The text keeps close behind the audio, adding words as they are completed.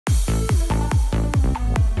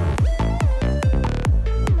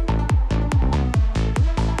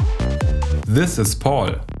This is Paul.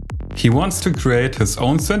 He wants to create his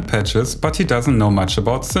own synth patches, but he doesn't know much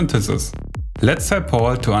about synthesis. Let's help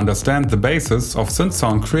Paul to understand the basis of synth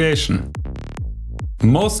sound creation.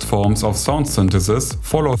 Most forms of sound synthesis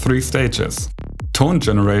follow 3 stages: tone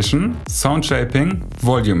generation, sound shaping,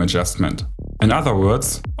 volume adjustment. In other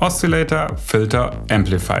words, oscillator, filter,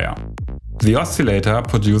 amplifier. The oscillator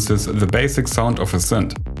produces the basic sound of a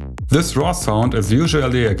synth. This raw sound is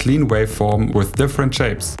usually a clean waveform with different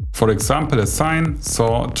shapes, for example a sine,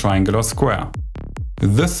 saw, triangle or square.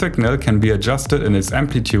 This signal can be adjusted in its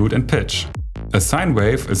amplitude and pitch. A sine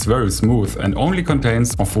wave is very smooth and only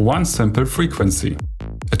contains of one simple frequency.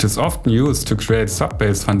 It is often used to create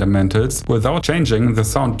sub-bass fundamentals without changing the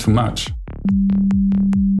sound too much.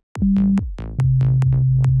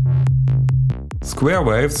 Square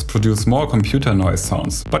waves produce more computer noise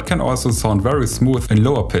sounds, but can also sound very smooth in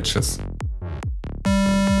lower pitches.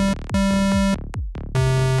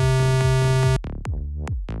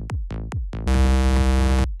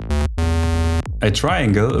 A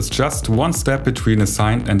triangle is just one step between a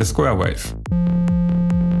sine and a square wave.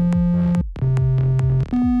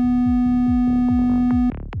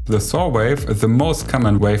 The saw wave is the most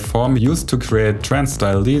common waveform used to create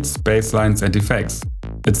trance-style leads, bass lines and effects.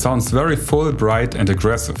 It sounds very full, bright and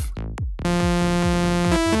aggressive.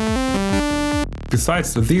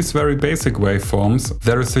 Besides these very basic waveforms,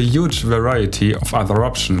 there is a huge variety of other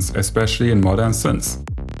options, especially in modern synths.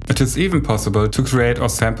 It is even possible to create or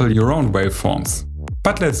sample your own waveforms.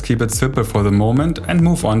 But let's keep it simple for the moment and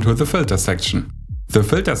move on to the filter section. The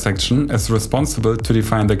filter section is responsible to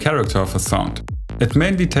define the character of a sound. It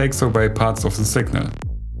mainly takes away parts of the signal.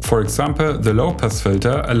 For example, the low-pass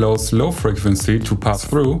filter allows low frequency to pass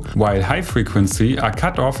through, while high frequency are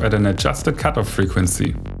cut off at an adjusted cutoff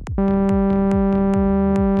frequency.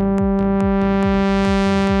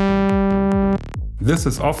 This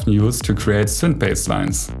is often used to create synth bass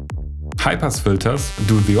lines. High-pass filters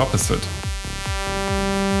do the opposite.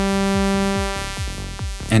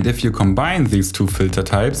 And if you combine these 2 filter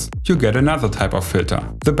types, you get another type of filter,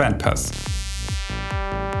 the bandpass.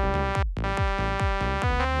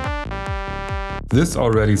 This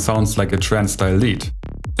already sounds like a trance-style lead.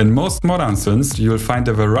 In most modern synths you'll find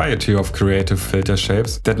a variety of creative filter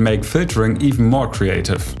shapes that make filtering even more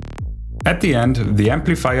creative. At the end, the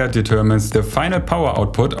amplifier determines the final power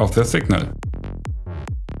output of the signal.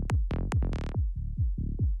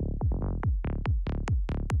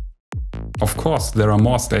 Of course, there are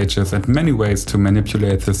more stages and many ways to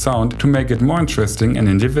manipulate the sound to make it more interesting and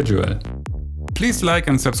individual. Please like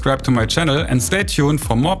and subscribe to my channel and stay tuned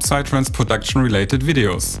for more Psytrance production related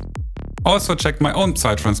videos. Also check my own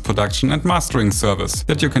Psytrance production and mastering service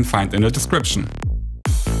that you can find in the description.